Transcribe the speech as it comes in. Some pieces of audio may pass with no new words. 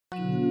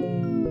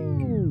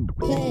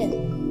Yeah.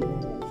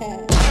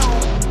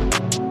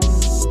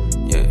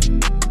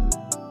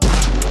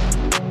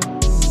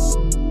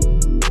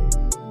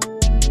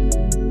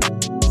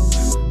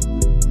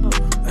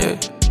 Yeah.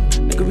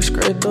 Nigga be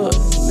scraped up.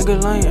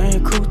 Nigga lame,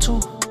 ain't cool too.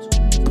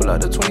 Pull out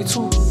the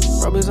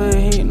 22. Rob his head,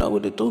 he ain't know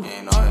what to do.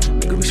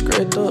 Nigga be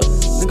scraped up.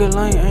 Nigga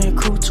lame, ain't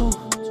cool too.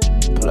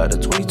 Pull out the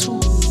 22.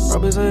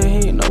 Rob his head,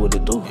 he ain't know what to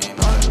do. Yeah.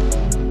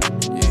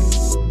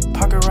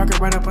 Pocket rocket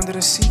right up under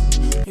the seat.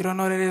 You don't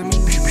know that it's me.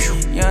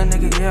 Young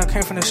nigga, yeah, I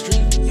came from the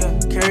street. Yeah,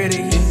 carry it,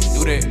 yeah,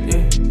 do that.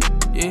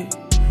 Yeah.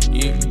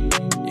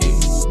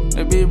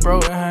 That bitch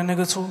broke and her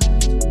nigga too.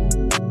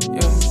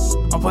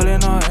 Yeah, I'm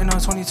pulling up in on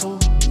 22.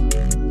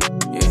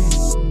 Yeah,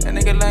 that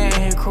nigga lame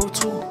ain't crew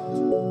too.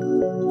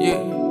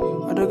 Yeah,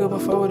 I dug up a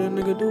fuck what a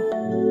nigga do.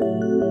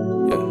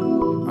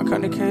 Yeah, I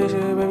kinda cash,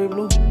 yeah, baby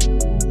blue.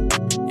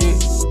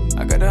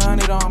 Yeah, I got the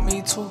 100 on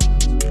me too.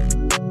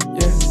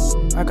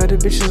 Yeah, I got the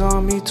bitches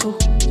on me too.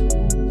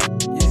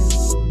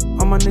 Yeah,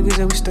 all my niggas,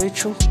 yeah, we stay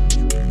true.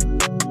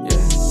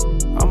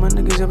 Yeah, all my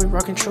niggas, yeah, we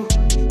rockin' true.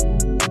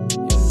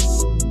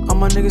 Yeah, all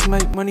my niggas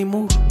make money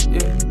move.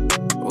 Yeah,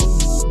 ooh.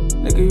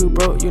 Nigga, you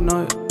broke, you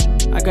know it.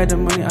 I got the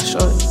money, I show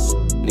it.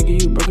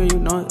 Nigga, you broken, you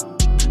know it.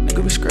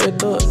 Nigga be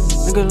scraped up.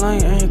 Nigga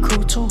lame, ain't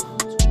cool too.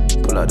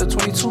 Pull out the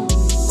 22.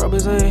 Rob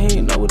his head, he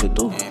ain't know what to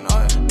do.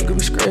 Nigga be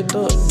scraped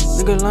up.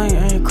 Nigga lame,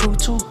 ain't cool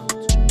too.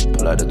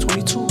 Pull out the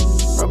 22.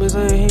 Rob his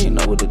head, he ain't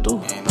know what to do.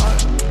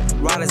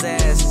 Ride his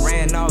ass,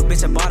 ran off,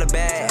 bitch, I bought a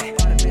bag.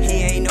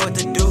 He ain't know what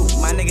to do.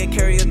 My nigga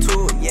carry a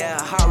tool, yeah,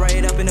 hot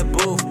right up in the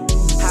booth.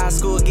 High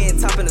school,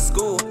 getting top in the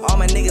school. All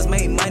my niggas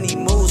make money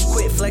moves.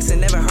 Quit flexing,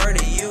 never heard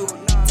of you.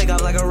 Take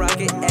off like a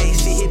rocket, ayy,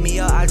 she hit me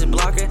up, I just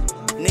block her.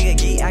 Nigga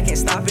geek, I can't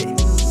stop it.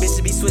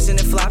 Bitches be switching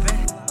and flopping.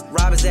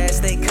 Rob his ass,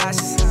 stay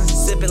cautious.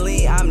 Sippin'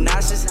 lean, I'm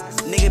nauseous.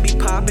 Nigga be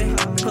poppin'.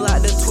 Pull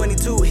out the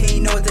 22, he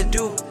ain't know what to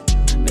do.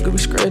 Nigga be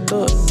scraped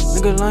up.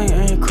 Nigga lame,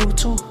 ain't cool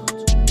too.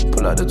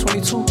 Pull out the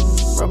 22.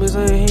 Rob his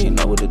head, he ain't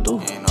know what to do.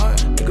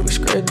 Nigga be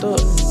scraped up.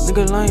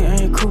 Nigga lame,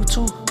 ain't cool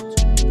too.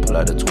 Pull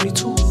out the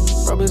 22.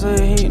 Rob his head,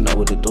 he ain't know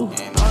what to do.